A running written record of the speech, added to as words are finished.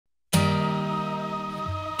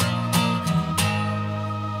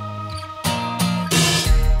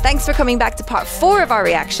Thanks for coming back to part 4 of our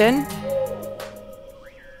reaction.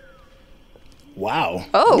 Wow.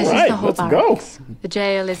 Oh, this right, is the whole let's barracks. go. The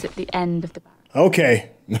jail is at the end of the barracks.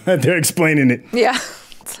 Okay, they're explaining it. yeah.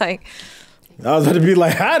 It's like, I was about to be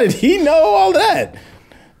like, how did he know all that?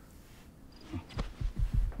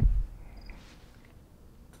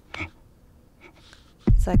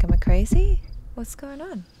 it's like, am I crazy? What's going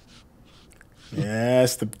on? Yeah,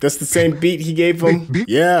 that's the same beat he gave him.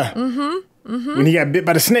 Yeah. When he got bit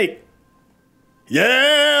by the snake.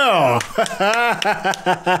 Yeah.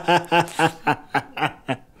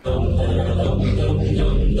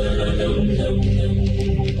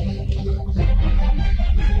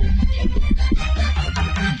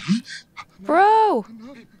 Bro.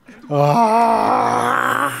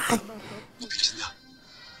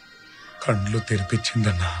 కళ్ళు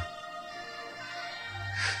తెరిపించిందన్నా.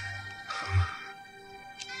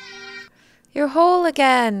 You're whole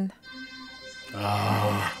again.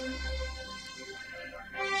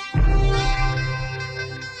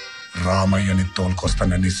 రామయ్యని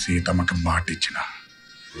తోలుకొస్తానని సీతమ్మకి మాట ఇచ్చిన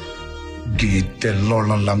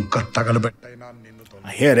గీతెల్లోళ్ళ లంక తగలబెట్టైనా నిన్ను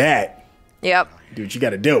I hear that. Yep. Do what you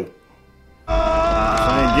gotta do.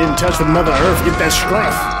 Try and get in touch with Mother Earth. Get that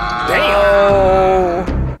scruff. Damn. Oh.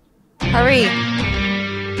 Hurry.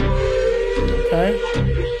 Okay.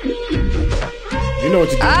 You know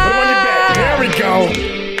what to do. Put him on your back. There we go.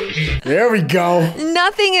 There we go.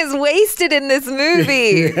 Nothing is wasted in this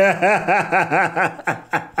movie.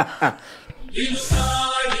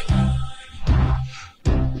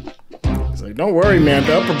 It's like, don't worry, man.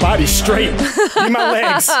 The upper body's straight. Give me my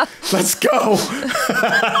legs. Let's go.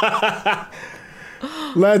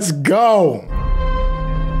 Let's go.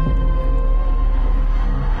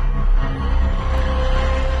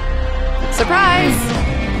 Surprise.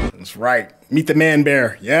 That's right. Meet the man bear.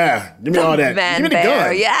 Yeah. Give me all that. Man Give me the bear.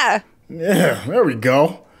 gun. Yeah. Yeah. There we go.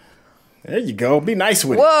 There you go. Be nice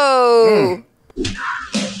with it. Whoa.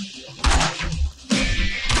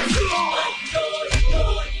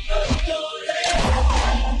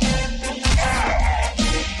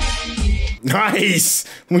 Nice.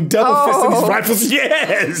 We double fisting these rifles.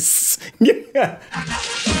 Yes. Yeah.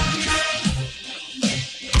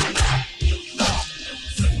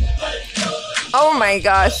 Oh my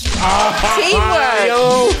gosh. Teamwork.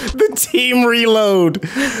 Yo, the team reload.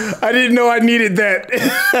 I didn't know I needed that.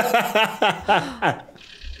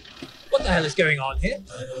 What the hell is going on here?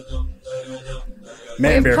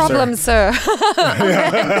 Man bear, Problem, sir.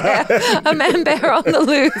 A man bear on the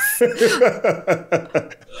loose.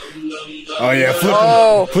 Oh yeah, flip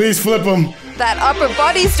him. Please flip him. That upper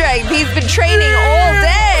body strength. He's been training all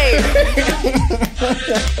day.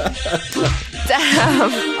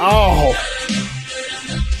 Damn. Oh.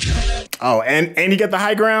 Oh, and he got the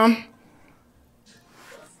high ground?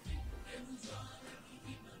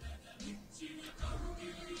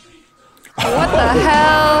 What the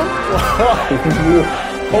hell?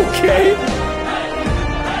 Okay.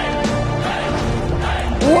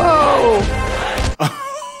 Whoa.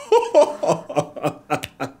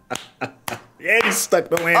 And he stuck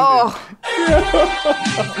the landing. Oh.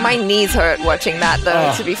 My knees hurt watching that,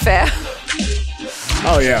 though, to be fair.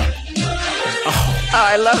 Oh, yeah. Oh,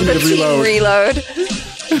 I love the team reload.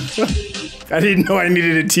 I didn't know I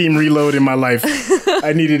needed a team reload in my life.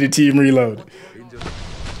 I needed a team reload.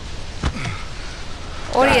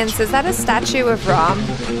 Audience, is that a statue of Ram?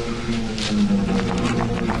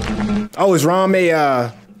 Oh, is Ram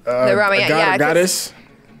a goddess?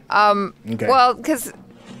 Okay. Well, because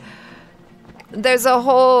there's a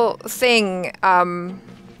whole thing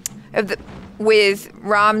with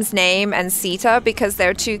Ram's name and Sita, because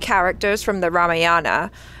they're two characters from the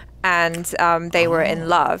Ramayana, and they were in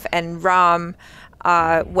love, and Ram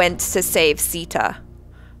went to save Sita.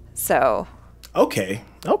 So. Okay.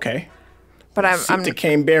 But Sita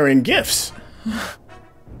came bearing gifts.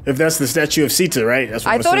 If that's the statue of Sita, right? That's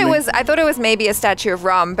what I thought it was maybe a statue of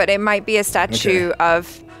Ram, but it might be a statue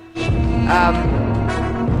of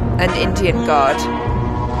an Indian god.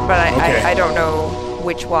 But I don't know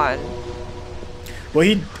which one. Well,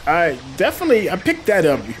 I picked that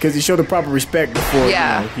up because he showed the proper respect before he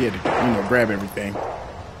had to grab everything.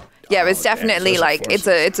 Yeah, it's definitely like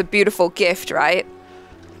it's a beautiful gift, right?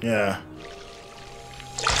 Yeah.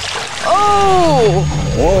 Oh!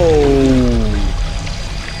 Whoa!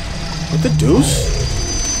 What the deuce?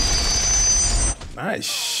 Nice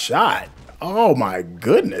shot. Oh my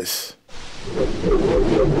goodness.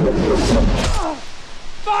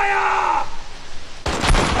 Fire!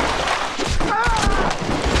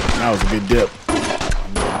 That was a good dip.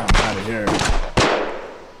 I'm out of here.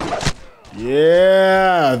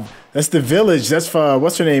 Yeah, that's the village. That's for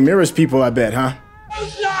what's her name? Mira's people, I bet, huh?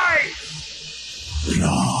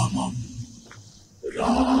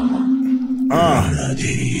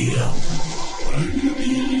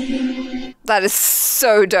 That is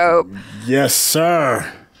so dope. Yes,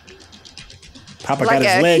 sir. Papa Like got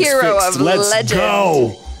his a legs hero fixed. of Let's legend.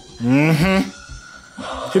 go.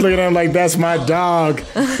 He looking at him like, that's my dog.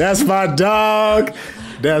 That's my dog.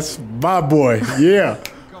 That's my boy. Yeah.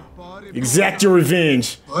 Exact your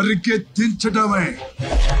revenge.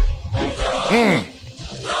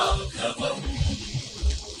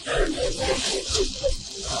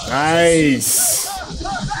 Nice.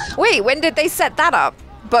 Wait, when did they set that up?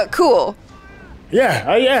 But cool.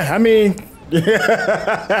 Yeah, yeah. I mean,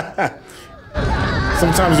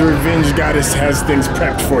 sometimes the revenge goddess has things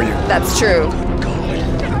prepped for you. That's true.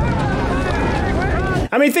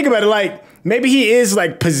 I mean, think about it. Like, maybe he is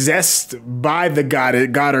like possessed by the god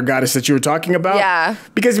or goddess that you were talking about. Yeah.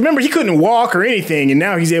 Because remember, he couldn't walk or anything, and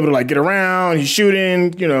now he's able to like get around. He's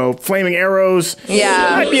shooting, you know, flaming arrows. Yeah.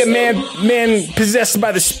 He might be a man possessed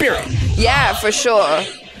by the spirit. Yeah, for sure.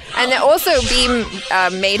 And also, Beam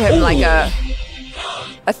made him like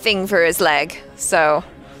a thing for his leg, so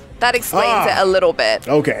that explains it a little bit.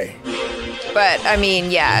 Okay. But I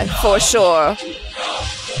mean, yeah, for sure.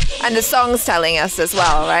 And the song's telling us as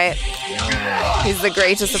well, right? He's the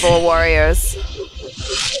greatest of all warriors.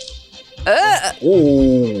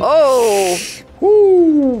 Ooh. Oh.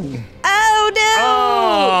 Ooh. Oh no!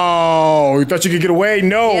 Oh, you thought you could get away?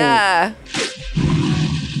 No. Yeah.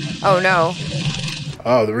 Oh no.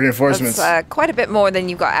 Oh, the reinforcements. That's quite a bit more than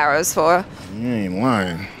you got arrows for. You ain't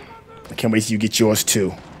lying. I can't wait till you get yours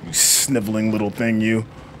too. You sniveling little thing, you.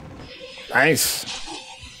 Nice.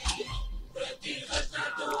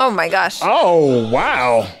 Oh my gosh. Oh,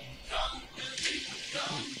 wow.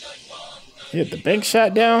 You hit the bank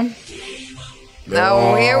shot down?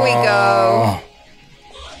 Oh, here we go.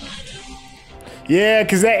 Yeah,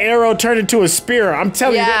 because that arrow turned into a spear. I'm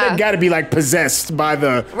telling you, that got to be like possessed by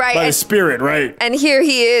the spirit, right? And here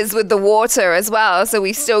he is with the water as well. So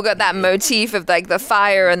we've still got that motif of like the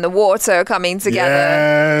fire and the water coming together.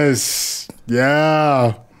 Yes.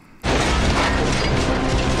 Yeah.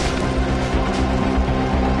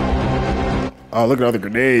 Oh, look at all the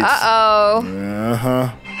grenades. Uh-oh. Uh-huh.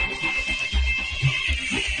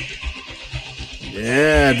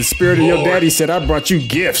 Yeah, the spirit of your daddy said, I brought you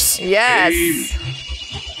gifts. Yes.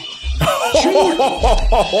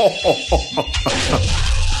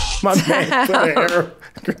 My man put an arrow,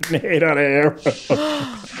 grenade on an arrow.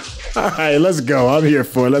 All right, let's go. I'm here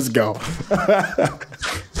for it. Let's go.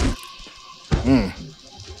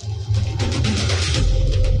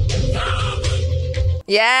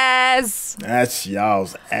 Yes. That's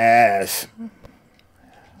y'all's ass.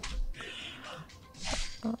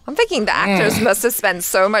 I'm thinking the actors must have spent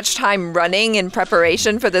so much time running in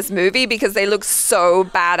preparation for this movie because they look so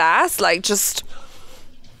badass. Like, just...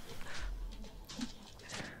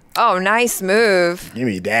 Oh, nice move. Give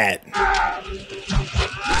me that.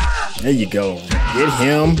 There you go. Get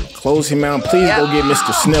him. Close him out. Please go get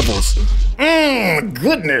Mr. Snivels.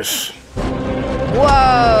 Goodness.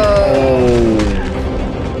 Whoa.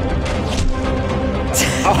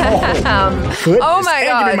 Oh, oh my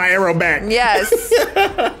God. Give me my arrow back. Yes.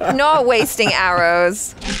 Not wasting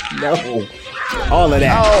arrows. No. All of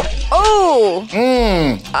that. Oh.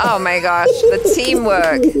 Oh. Oh my gosh. The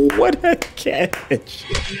teamwork. What a catch.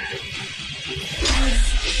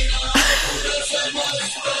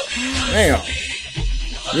 Damn.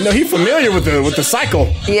 You know, he's familiar with the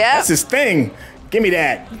cycle. Yeah. That's his thing. Give me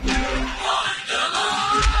that.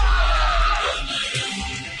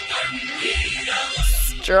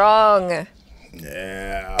 Strong.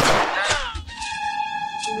 Yeah.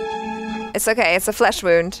 It's okay. It's a flesh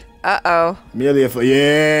wound. Uh-oh. Merely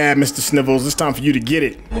yeah, Mr. Snivels. It's time for you to get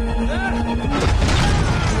it.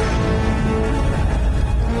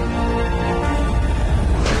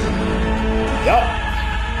 Yup.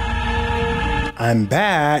 I'm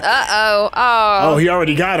back. Uh-oh. Oh. Oh, he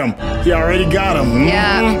already got him. He already got him.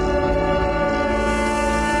 Yeah.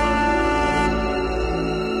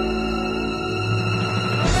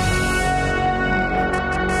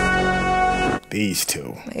 These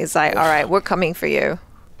two. He's like, all right, we're coming for you.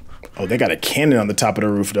 Oh, they got a cannon on the top of the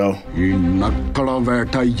roof, though.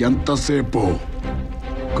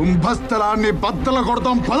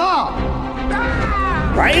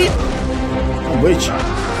 Right? I'm with you.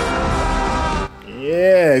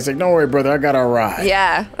 Yeah, he's like, don't worry, brother, I got a ride.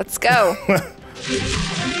 Yeah, let's go.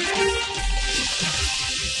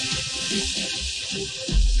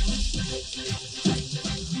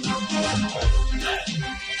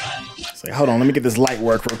 It's like, hold on, let me get this light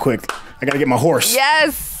work real quick. I gotta get my horse.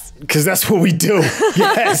 Yes. Because that's what we do.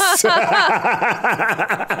 Yes.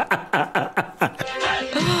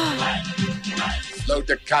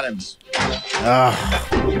 the cannons.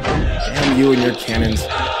 Damn you and your cannons.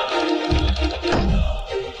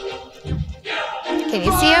 Can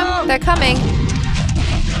you see them? They're coming.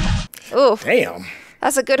 Ooh. Damn.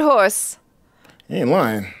 That's a good horse. You ain't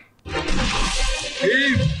lying.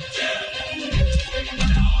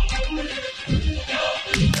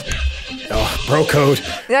 Oh, bro code.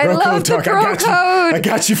 I bro love code the talk. bro code. I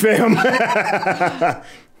got you, fam.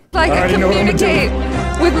 Like I communicate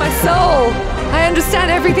with my soul. I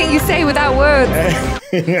understand everything you say without words.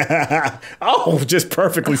 Oh, just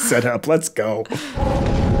perfectly set up. Let's go.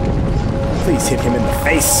 Please hit him in the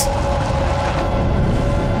face.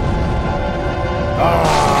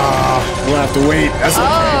 Oh, we'll have to wait. That's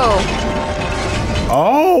okay.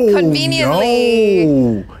 Oh, conveniently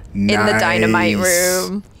no. in the dynamite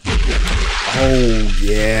room. Oh,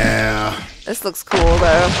 yeah. This looks cool,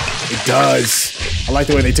 though. It does. I like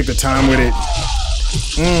the way they took the time with it.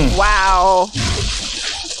 Wow.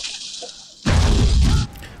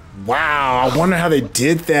 Wow, I wonder how they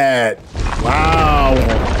did that. Wow.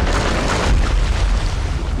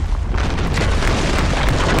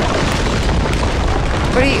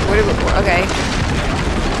 Okay.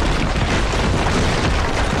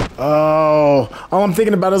 Oh, all I'm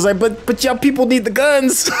thinking about is like, but y'all people need the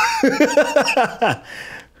guns.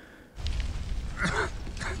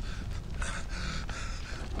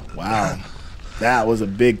 Wow, that was a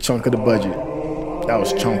big chunk of the budget. That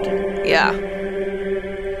was chunky. Yeah.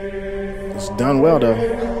 It's done well though.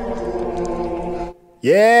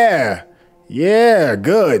 Yeah, yeah,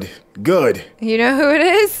 good. You know who it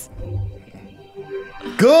is?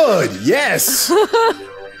 Good, yes.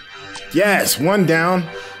 Yes, one down.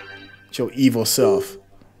 It's your evil self.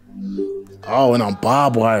 Oh, and on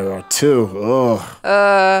barbed wire too. Oh.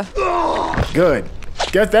 Good.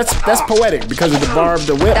 That's poetic because of the barbed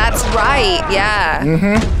whip. That's right. Yeah.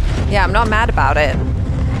 Yeah, I'm not mad about it.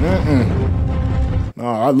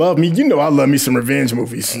 Oh, I love me. You know I love me some revenge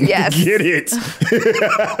movies. Yes. Get it.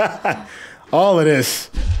 All of this.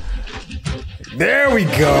 There we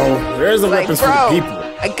go. There's the Like, weapons bro, for the people.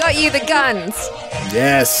 I got you the guns.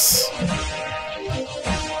 Yes.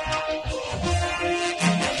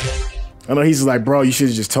 I know he's like, bro, you should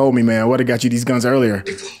have just told me, man. I would have got you these guns earlier.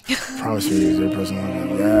 Promise me, is there a person?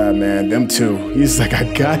 Yeah, man, them two. He's like, I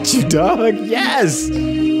got you, dog. Yes.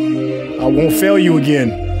 I won't fail you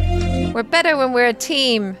again. We're better when we're a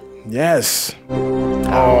team. Yes.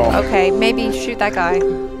 Oh, okay. Maybe shoot that guy.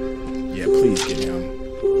 Yeah, please get him.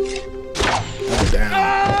 Hold it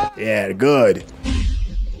down. Yeah, good.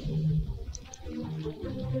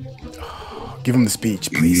 Give him the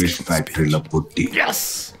speech, please. English factory la putti.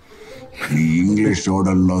 Yes. English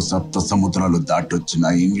ఓడల్లో సప్త సముద్రాలు దాటొచ్చిన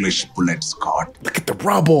English bullets caught. Look at the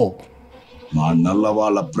rubble. మా నల్ల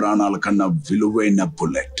వాళ్ళ ప్రాణాల కన్నా విలువైన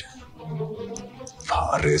bullet.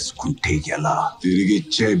 పారేసుకుంటే ఎలా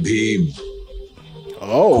తిరిగిచ్చే భీమ్.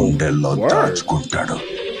 గుండెల్లో దాచుకుంటాడు.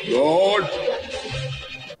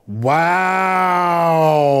 Wow.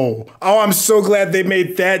 Oh, I'm so glad they made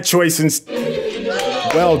that choice.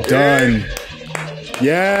 Well done.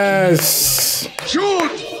 Yes.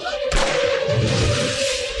 Shoot!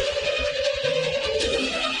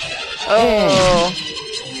 Oh.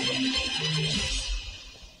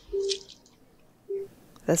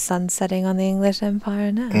 The sun setting on the English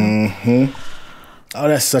Empire now. Oh,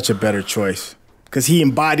 that's such a better choice. Because he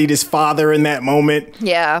embodied his father in that moment.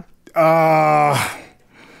 Yeah.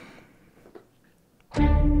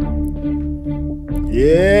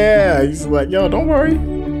 Yeah. He's like, yo, don't worry.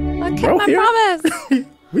 I kept my promise.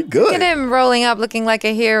 We good. Look at him rolling up looking like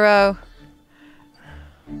a hero.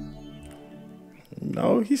 No,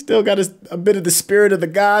 he still got a bit of the spirit of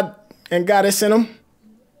the god and goddess in him.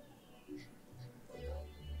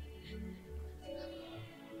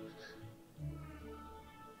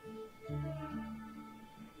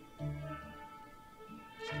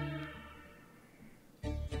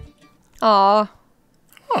 Aw.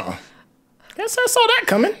 Huh. Guess I saw that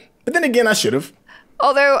coming. But then again, I should have.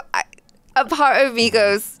 Although a part of me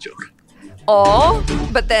goes, aw,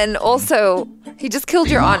 but then also, he just killed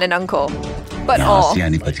your aunt and uncle. But aw.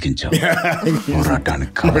 ఆసియాని బతికించావు.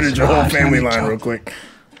 పోరాటానికి Murdered your whole family line real quick.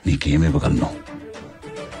 నీకేమి ఇవ్వగలను?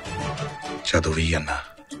 చదువు అన్న.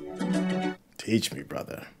 Teach me,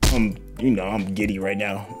 brother. I'm giddy right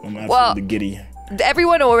now. I'm absolutely giddy.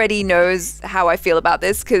 Everyone already knows how I feel about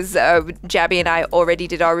this because Jaby and I already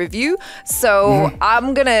did our review. So I'm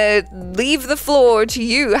going to leave the floor to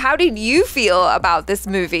you. How did you feel about this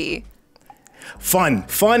movie?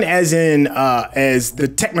 Fun as in as the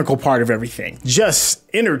technical part of everything. Just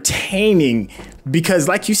entertaining because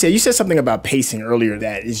like you said something about pacing earlier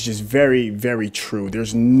that is just very, very true.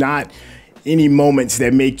 There's not any moments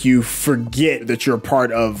that make you forget that you're a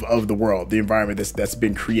part of the world, the environment that's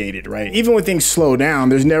been created, right? Even when things slow down,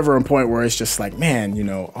 there's never a point where it's just like, man, you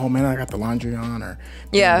know, oh man, I got the laundry on, or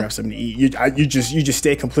grab something to eat. You just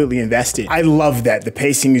stay completely invested. I love that. The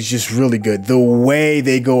pacing is just really good. The way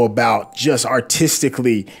they go about just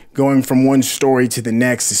artistically going from one story to the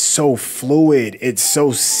next is so fluid. It's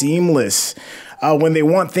so seamless. When they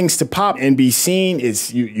want things to pop and be seen,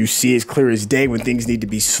 it's you see as clear as day. When things need to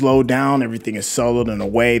be slowed down, everything is soloed in a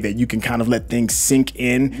way that you can kind of let things sink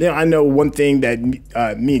in. You know, I know one thing that me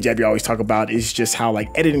and Jaby always talk about is just how like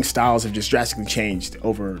editing styles have just drastically changed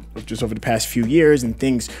over the past few years, and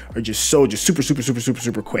things are just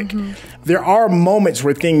super quick. There are moments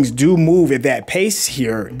where things do move at that pace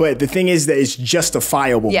here, but the thing is that it's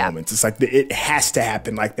justifiable moments. It's like it has to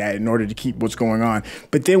happen like that in order to keep what's going on.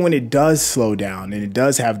 But then when it does slow down, and it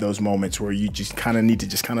does have those moments where you just kind of need to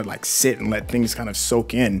just kind of like sit and let things kind of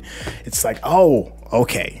soak in. It's like, oh,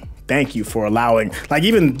 okay. Thank you for allowing, like,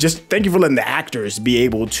 even just thank you for letting the actors be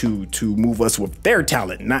able to move us with their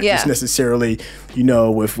talent, not just necessarily, you know,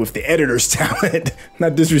 with the editor's talent. No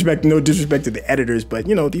disrespect to the editors, but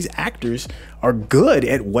you know, these actors are good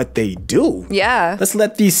at what they do. Yeah. Let's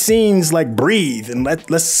let these scenes like breathe and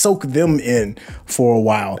let's soak them in for a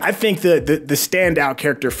while. I think the standout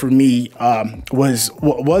character for me was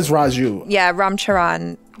Raju. Yeah, Ram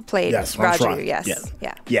Charan played Raju. Charan. Yes.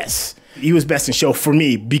 Yes. He was best in show for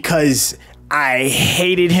me because I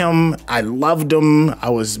hated him. I loved him. I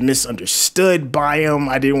was misunderstood by him.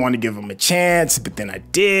 I didn't want to give him a chance, but then I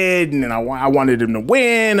did. And then I wanted him to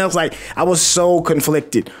win. I was so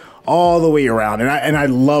conflicted all the way around. And I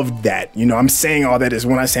loved that. You know, I'm saying all that is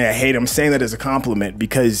when I say I hate him, I'm saying that as a compliment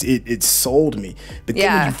because it sold me. But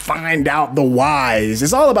then when you find out the whys,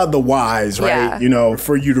 it's all about the whys, right? Yeah. You know,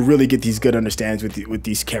 for you to really get these good understandings with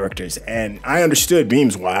these characters. And I understood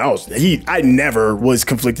Beam's why. I never was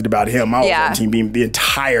conflicted about him. I was on Team Beam the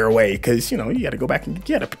entire way because, you know, you got to go back and you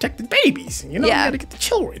got to protect the babies. You know, you got to get the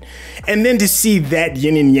children. And then to see that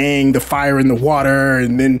yin and yang, the fire and the water,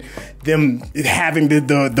 and then them having the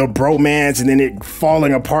bromance and then it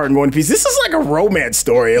falling apart and going to pieces. This is like a romance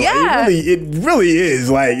story. Yeah. Like, it really is.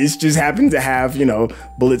 Like, it just happens to have, you know,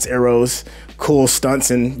 bullets, arrows, cool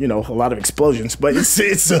stunts, and, you know, a lot of explosions, but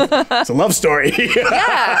it's a love story.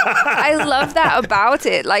 Yeah, I love that about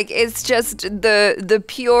it. Like, it's just the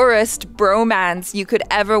purest bromance you could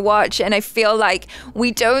ever watch, and I feel like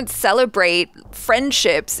we don't celebrate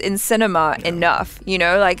friendships in cinema enough. You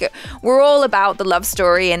know, like, we're all about the love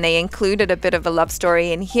story, and they included a bit of a love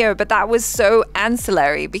story in here, but that was so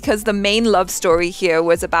ancillary because the main love story here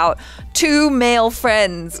was about two male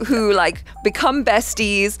friends who like become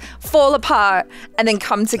besties, fall apart, and then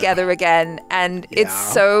come together again. And it's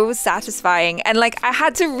so satisfying. And like, I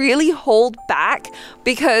had to really hold back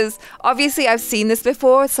because obviously I've seen this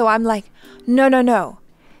before. So I'm like, no.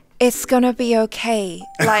 It's gonna be okay.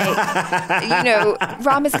 Like, you know,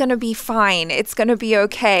 Ram is gonna be fine. It's gonna be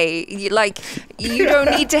okay. You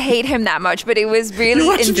don't need to hate him that much, but it was really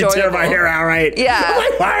enjoyable. You tear my hair out, right? Yeah. I'm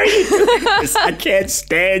like, why are you doing this? I can't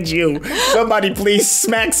stand you. Somebody please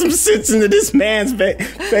smack some sense into this man's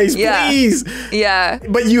face, please. Yeah.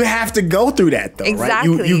 But you have to go through that, though, right?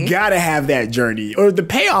 You gotta have that journey, or the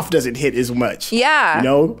payoff doesn't hit as much. Yeah. You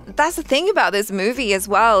know? That's the thing about this movie as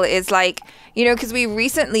well, is like, you know, because we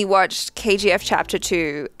recently watched KGF Chapter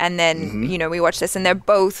 2 and then, you know, we watched this, and they're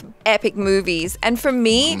both epic movies. And for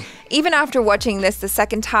me, even after watching this the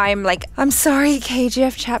second time, like, I'm sorry,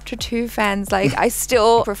 KGF Chapter 2 fans, like, I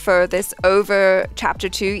still prefer this over Chapter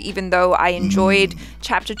 2, even though I enjoyed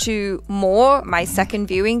Chapter 2 more, my second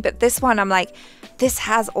viewing. But this one, I'm like, this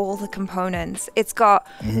has all the components. It's got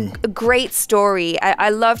a great story. I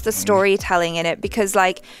love the storytelling in it because,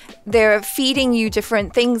 like, they're feeding you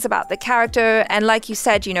different things about the character. And like you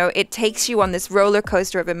said, you know, it takes you on this roller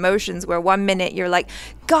coaster of emotions where 1 minute you're like,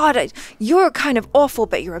 God, you're kind of awful,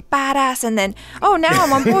 but you're a badass. And then, oh, now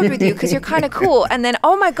I'm on board with you because you're kind of cool. And then,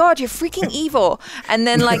 oh my God, you're freaking evil. And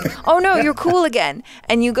then like, oh no, you're cool again.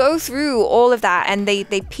 And you go through all of that, and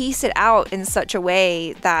they piece it out in such a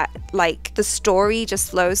way that like the story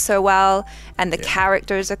just flows so well, and the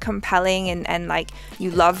characters are compelling, and like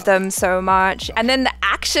you love them so much. And then the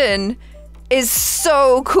action is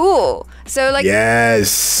so cool. So like,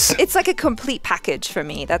 yes, it's like a complete package for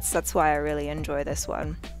me. That's why I really enjoy this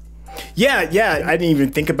one. Yeah, I didn't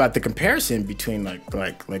even think about the comparison between like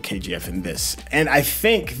KGF and this. And I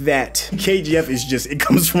think that KGF is just, it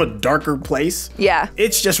comes from a darker place. Yeah.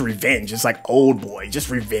 It's just revenge. It's like Old Boy, just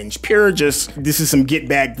revenge. Pure just, this is some get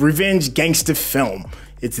back revenge gangster film.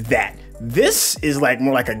 It's that. This is like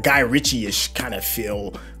more like a Guy Ritchie-ish kind of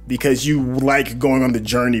feel because you like going on the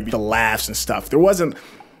journey, the laughs and stuff. There wasn't,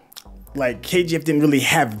 like, KGF didn't really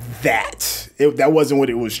have that. That wasn't what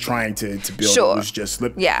it was trying to build. Sure. It was just,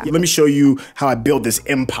 let Yeah. me show you how I build this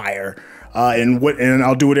empire. And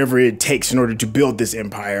I'll do whatever it takes in order to build this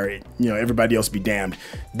empire. You know, everybody else be damned.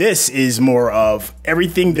 This is more of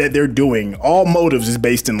everything that they're doing. All motives is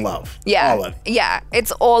based in love. Yeah. All of it. Yeah.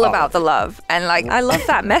 It's all about the love. And like, I love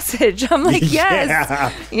that message. I'm like, yes.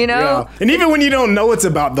 Yeah. You know? Yeah. And even when you don't know it's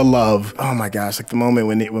about the love, oh my gosh, like the moment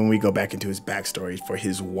when we go back into his backstory for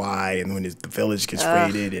his why, and when the village gets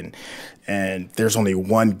raided and there's only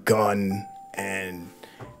one gun, and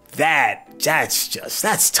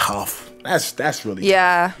that's tough. That's really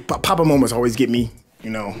tough. Papa moments always get me,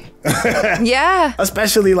 you know. Yeah.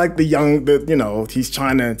 Especially like he's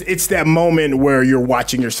trying to, it's that moment where you're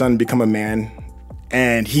watching your son become a man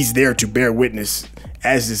and he's there to bear witness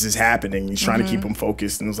as this is happening. He's trying to keep him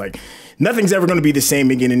focused, and it's like, nothing's ever going to be the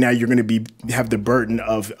same again, and now you're going to have the burden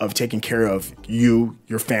of taking care of you,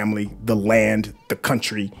 your family, the land, the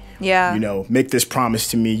country. Yeah. You know, make this promise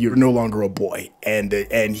to me, you're no longer a boy. And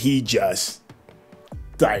he just,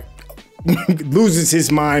 like, loses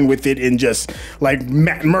his mind with it and just like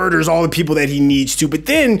murders all the people that he needs to. But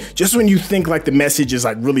then just when you think like the message is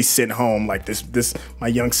like really sent home, like this my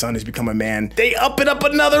young son has become a man, they up it up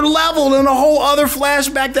another level in a whole other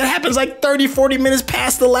flashback that happens like 30-40 minutes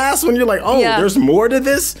past the last one. You're like, oh, there's more to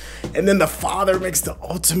this. And then the father makes the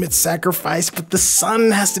ultimate sacrifice, but the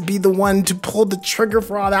son has to be the one to pull the trigger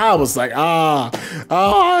for all that. I was like, I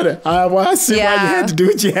see why you had to do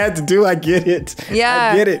what you had to do. I get it.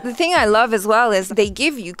 Yeah. I get it. The thing I love as well is they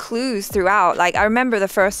give you clues throughout. Like, I remember the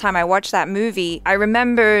first time I watched that movie, I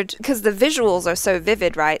remembered, because the visuals are so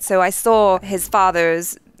vivid, right? So I saw his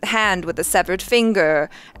father's hand with a severed finger,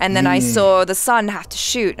 and then I saw the son have to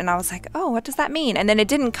shoot, and I was like, oh, what does that mean? And then it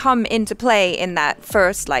didn't come into play in that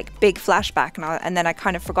first like big flashback, and then I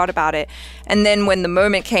kind of forgot about it. And then when the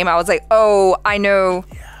moment came, I was like, oh, I know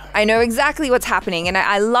exactly what's happening. And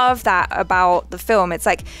I love that about the film. It's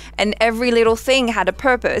like, and every little thing had a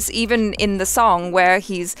purpose, even in the song where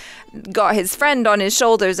he's got his friend on his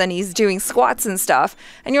shoulders and he's doing squats and stuff.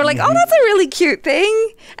 And you're like, oh, that's a really cute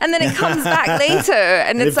thing. And then it comes back later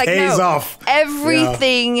and it's like, pays no, off.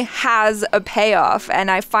 Everything has a payoff.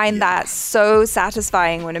 And I find that so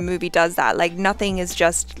satisfying when a movie does that. Like, nothing is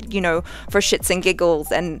just, for shits and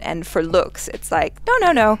giggles and for looks. It's like,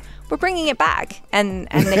 no. We're bringing it back, and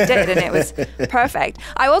they did, and it was perfect.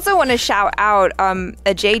 I also want to shout out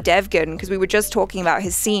Ajay Devgn, because we were just talking about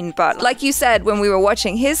his scene, but like you said when we were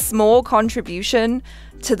watching, his small contribution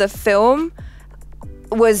to the film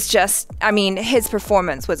was just, his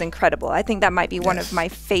performance was incredible. I think that might be one of my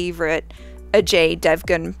favorite Ajay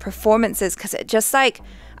Devgn performances, because it just like,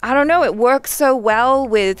 I don't know, it works so well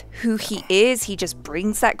with who he is. He just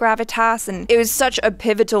brings that gravitas, and it was such a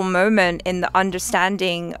pivotal moment in the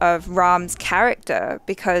understanding of Ram's character,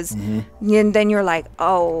 because then you're like,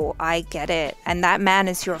 oh, I get it. And that man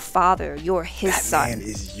is your father. You're his son. That man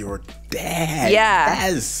is your dad. Yeah.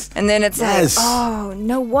 Yes. And then it's like, oh,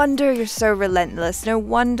 no wonder you're so relentless. No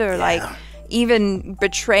wonder, like, even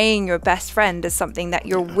betraying your best friend is something that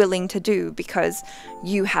you're willing to do because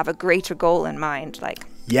you have a greater goal in mind. Like,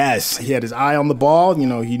 yes, he had his eye on the ball. He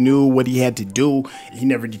knew what he had to do. He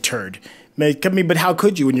never deterred. But how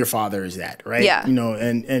could you when your father is that, right? Yeah.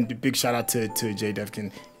 And big shout out to Ajay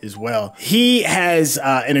Devgn as well. He has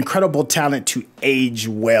an incredible talent to age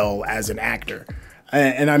well as an actor.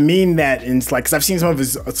 And I mean that, and it's like, because I've seen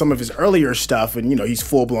some of his earlier stuff, and he's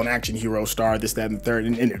full blown action hero star, this, that, and the third,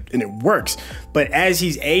 and it works. But as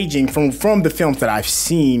he's aging, from the films that I've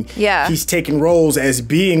seen, he's taking roles as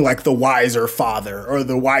being like the wiser father or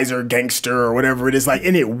the wiser gangster or whatever it is, like,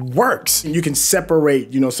 and it works. You can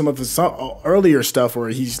separate, some of his earlier stuff where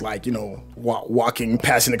he's like, walking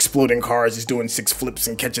past an exploding car, he's doing 6 flips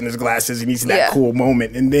and catching his glasses, and he's in that cool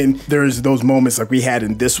moment. And then there's those moments like we had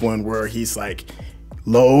in this one where he's like,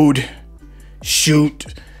 load, shoot,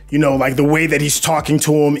 like the way that he's talking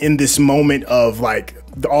to him in this moment of like,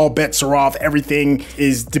 all bets are off, everything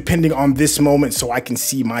is depending on this moment so I can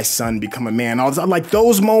see my son become a man. Like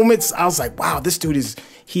those moments, I was like, wow, this dude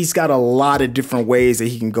he's got a lot of different ways that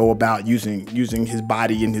he can go about using his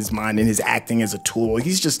body and his mind and his acting as a tool.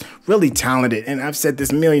 He's just really talented. And I've said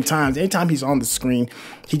this a million times, anytime he's on the screen,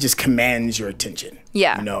 he just commands your attention.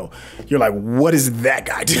 Yeah. You're like, what is that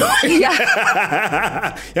guy doing?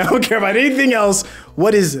 Yeah. I don't care about anything else.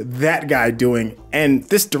 What is that guy doing? And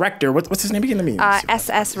this director, what's his name again?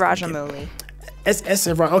 S.S. Rajamouli.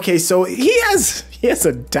 Okay, so he has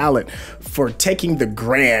a talent for taking the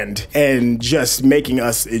grand and just making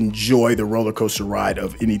us enjoy the roller coaster ride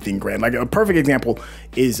of anything grand. Like a perfect example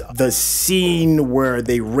is the scene where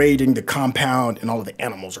they raiding the compound and all of the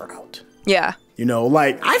animals are out. Yeah. You know,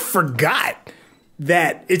 like I forgot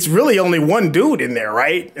that it's really only one dude in there,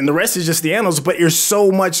 right? And the rest is just the animals, but there's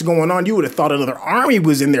so much going on. You would have thought another army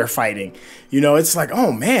was in there fighting. You know, it's like,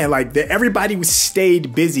 oh man, like everybody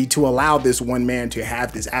stayed busy to allow this one man to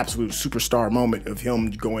have this absolute superstar moment of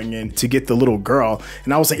him going in to get the little girl.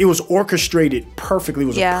 And I was like, it was orchestrated perfectly. It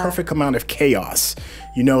was a perfect amount of chaos,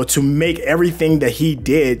 you know, to make everything that he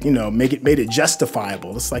did, you know, made it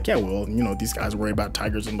justifiable. It's like, yeah, well, you know, these guys worry about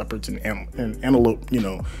tigers and leopards and antelope, you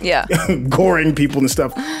know, goring people and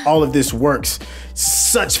stuff. All of this works.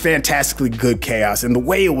 Such fantastically good chaos, and the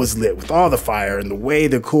way it was lit with all the fire and the way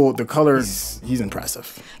the colors, he's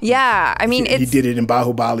impressive. Yeah, I mean, he did it in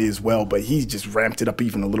Bahubali as well, but he just ramped it up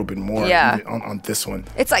even a little bit more on this one.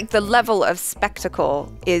 It's like the level of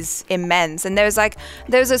spectacle is immense, and there's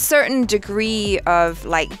a certain degree of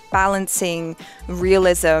like balancing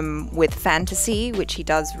realism with fantasy, which he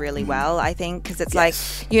does really well, I think, because it's like,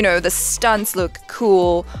 you know, the stunts look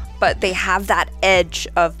cool, but they have that edge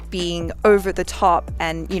of being over the top,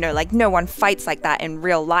 and, you know, like no one fights like that in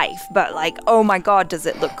real life, but like, oh my God, does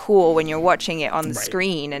it look cool when you're watching it on the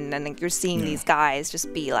screen, and then you're seeing these guys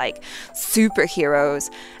just be like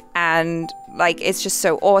superheroes. And like, it's just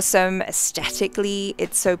so awesome aesthetically,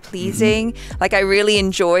 it's so pleasing. Like, I really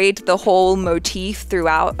enjoyed the whole motif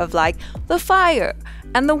throughout of like the fire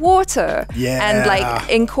and the water, and like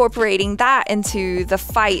incorporating that into the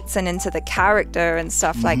fights and into the character and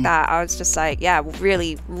stuff like that. I was just like, yeah,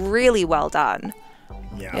 really, really well done.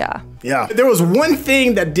 Yeah. There was one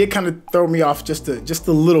thing that did kind of throw me off just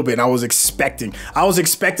a little bit. I was expecting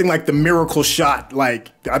like the miracle shot.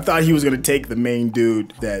 Like, I thought he was gonna take the main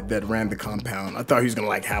dude that ran the compound. I thought he was gonna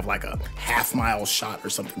like have like a half-mile shot or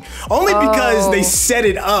something. Only because they set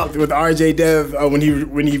it up with RJ Dev when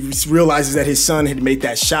he realizes that his son had made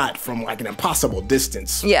that shot from like an impossible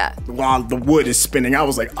distance. Yeah. While the wood is spinning, I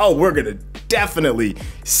was like, oh, we're gonna definitely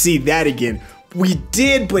see that again. We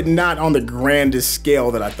did, but not on the grandest scale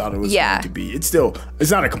that I thought it was going to be. It's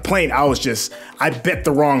not a complaint. I bet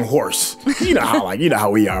the wrong horse. You know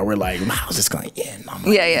how we are. We're like, how's this going to end? I'm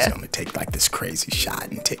like, he's going to take like this crazy shot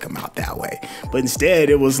and take him out that way. But instead,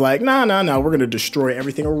 it was like, no, we're going to destroy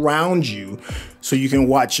everything around you so you can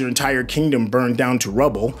watch your entire kingdom burn down to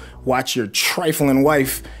rubble, watch your trifling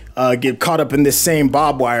wife get caught up in this same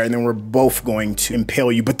barbed wire, and then we're both going to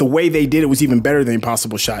impale you. But the way they did it was even better than the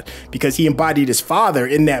impossible shot, because he embodied his father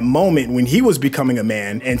in that moment when he was becoming a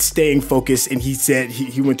man and staying focused. And he said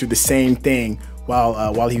he went through the same thing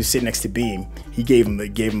while he was sitting next to Beam. He gave him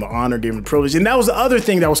the honor, gave him the privilege. And that was the other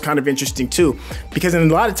thing that was kind of interesting too, because in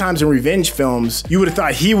a lot of times in revenge films, you would have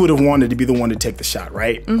thought he would have wanted to be the one to take the shot,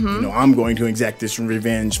 right? You know, I'm going to exact this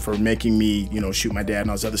revenge for making me, you know, shoot my dad and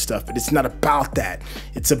all this other stuff. But it's not about that.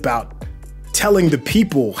 It's about telling the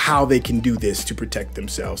people how they can do this to protect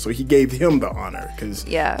themselves. So he gave him the honor, because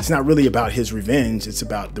it's not really about his revenge. It's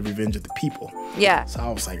about the revenge of the people. Yeah. So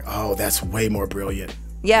I was like, oh, that's way more brilliant.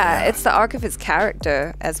 Yeah, it's the arc of his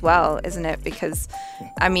character as well, isn't it? Because,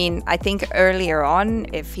 I mean, I think earlier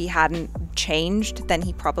on, if he hadn't changed, then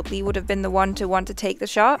he probably would have been the one to want to take the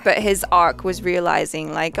shot. But his arc was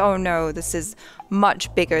realizing, like, oh no, this is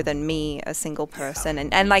much bigger than me, a single person.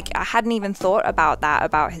 And like, I hadn't even thought about that,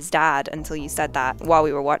 about his dad, until you said that while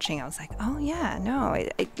we were watching. I was like, oh yeah, no,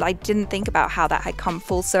 I didn't think about how that had come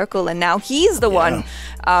full circle, and now he's the one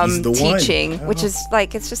teaching, which is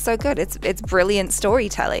like, it's just so good. It's brilliant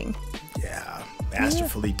storytelling. Yeah,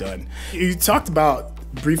 masterfully done. You talked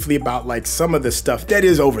briefly about like some of the stuff that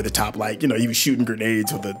is over the top, like, you know, he was shooting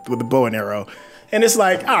grenades with a bow and arrow. And it's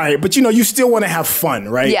like, all right, but you know, you still want to have fun,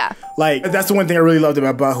 right? Yeah. Like, that's the one thing I really loved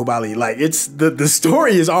about Bahubali. Like, it's the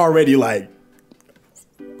story is already like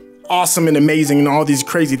awesome and amazing, and all these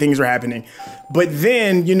crazy things are happening. But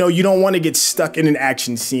then, you know, you don't want to get stuck in an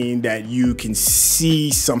action scene that you can see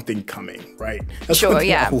something coming, right? That's one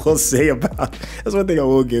thing I will say about, that's one thing I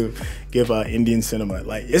will give Indian cinema.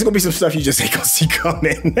 Like, it's gonna be some stuff you just ain't gonna see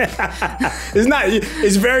coming.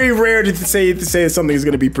 It's very rare to say something is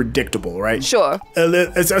gonna be predictable, right? Sure.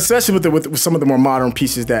 Especially with some of the more modern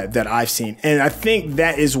pieces that I've seen. And I think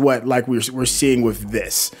that is what like we're seeing with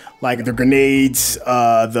this. Like the grenades,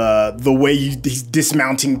 the way he's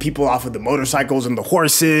dismounting people off of the motorcycles and the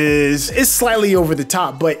horses. It's slightly over the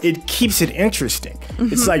top, but it keeps it interesting.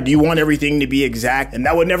 It's like, do you want everything to be exact and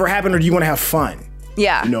that would never happen, or do you want to have fun?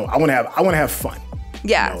 Yeah. You know, I want to have fun.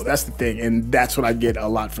 Yeah. You know, that's the thing, and that's what I get a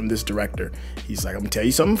lot from this director. He's like, I'm gonna tell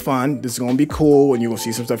you something fun. This is gonna be cool, and you're gonna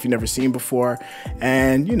see some stuff you've never seen before.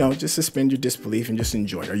 And you know, just suspend your disbelief and just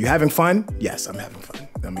enjoy it. Are you having fun? Yes, I'm having fun.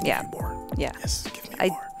 Let me give you more. Yeah. Yes, give me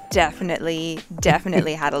more.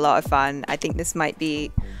 Definitely had a lot of fun. I think this might be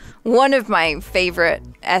one of my favorite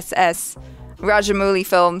SS Rajamouli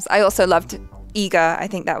films. I also loved Eager. I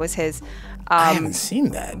think that was his. I haven't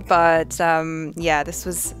seen that. But yeah, this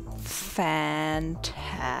was fantastic.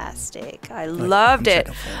 I loved it.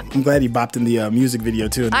 I'm glad he bopped in the music video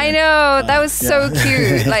too. I know, that was so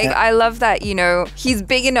cute. Like, I love that, you know, he's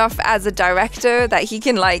big enough as a director that he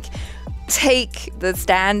can like take the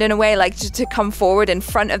stand in a way, like to come forward in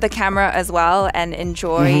front of the camera as well and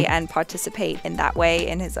enjoy and participate in that way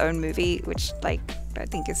in his own movie, which like I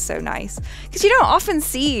think is so nice, because you don't often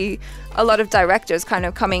see a lot of directors kind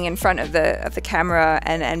of coming in front of the camera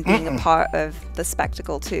and being a part of the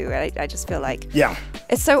spectacle too. I just feel like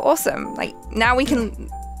it's so awesome. Like now we can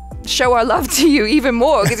show our love to you even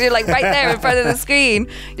more because you're like right there in front of the screen.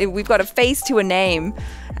 We've got a face to a name,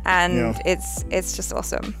 and it's just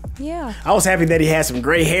awesome. Yeah. I was happy that he had some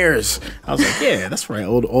gray hairs. I was like, yeah, that's right.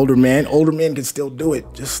 Older men can still do it.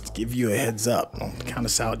 Just to give you a heads up. Don't count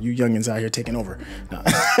us out. You youngins out here taking over. No. No,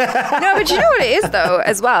 but you know what it is though,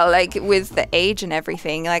 as well. Like with the age and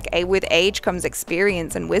everything. Like with age comes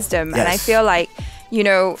experience and wisdom, and I feel like, you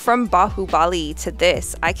know, from Bahubali to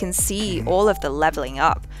this, I can see all of the leveling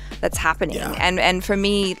up that's happening. And for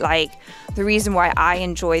me, like, the reason why I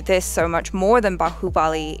enjoy this so much more than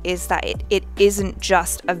Bahubali is that it isn't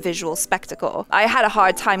just a visual spectacle. I had a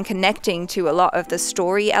hard time connecting to a lot of the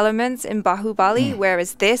story elements in Bahubali,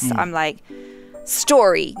 whereas this, I'm like,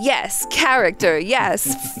 story, yes. Character,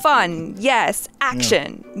 yes. Fun, yes.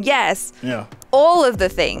 Action, yes. All of the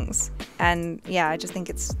things. And yeah, I just think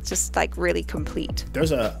it's just like really complete.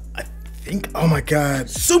 There's I think, oh my God,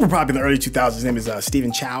 super popular in the early 2000s. His name is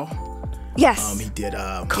Stephen Chow. Yes. He did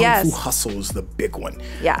Kung Fu Hustle is the big one.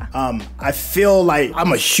 Yeah. I feel like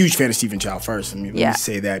I'm a huge fan of Stephen Chow first. I mean, let me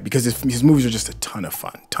say that because his movies are just a ton of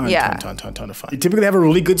fun. Ton of fun. They typically have a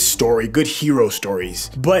really good story, good hero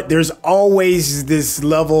stories, but there's always this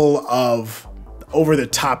level of over the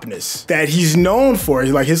topness that he's known for.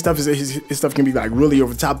 Like his stuff can be like really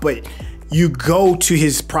over the top, but you go to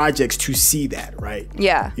his projects to see that, right?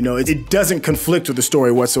 Yeah. You know, it doesn't conflict with the story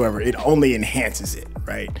whatsoever. It only enhances it,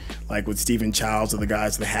 right? Like with Stephen Childs or the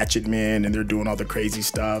guys, the Hatchet Men, and they're doing all the crazy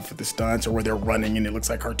stuff with the stunts, or where they're running and it looks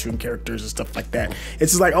like cartoon characters and stuff like that.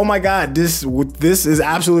 It's just like, oh my God, this is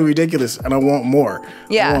absolutely ridiculous, and I want more.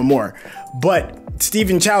 I want more. But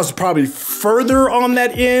Stephen Chow is probably further on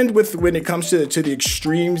that end when it comes to the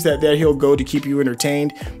extremes that he'll go to keep you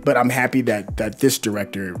entertained. But I'm happy that this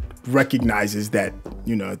director recognizes that,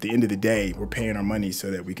 you know, at the end of the day, we're paying our money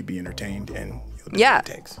so that we could be entertained, and what it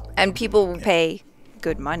takes. And people will pay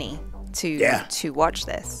good money to watch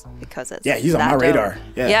this because it's he's on my radar.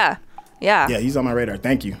 Yeah, he's on my radar.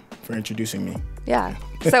 Thank you for introducing me. Yeah.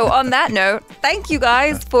 So on that note, thank you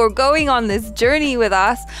guys for going on this journey with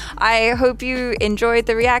us. I hope you enjoyed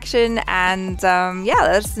the reaction, and let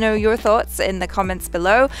us know your thoughts in the comments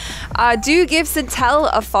below. Do give SYNTELL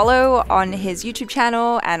a follow on his YouTube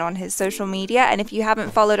channel and on his social media. And if you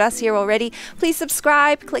haven't followed us here already, please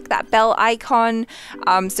subscribe, click that bell icon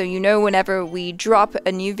so you know whenever we drop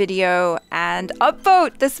a new video, and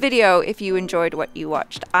upvote this video if you enjoyed what you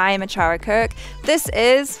watched. I'm ACHARA KIRK. This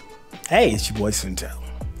is... Hey, it's your boy SYNTELL.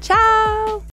 Ciao!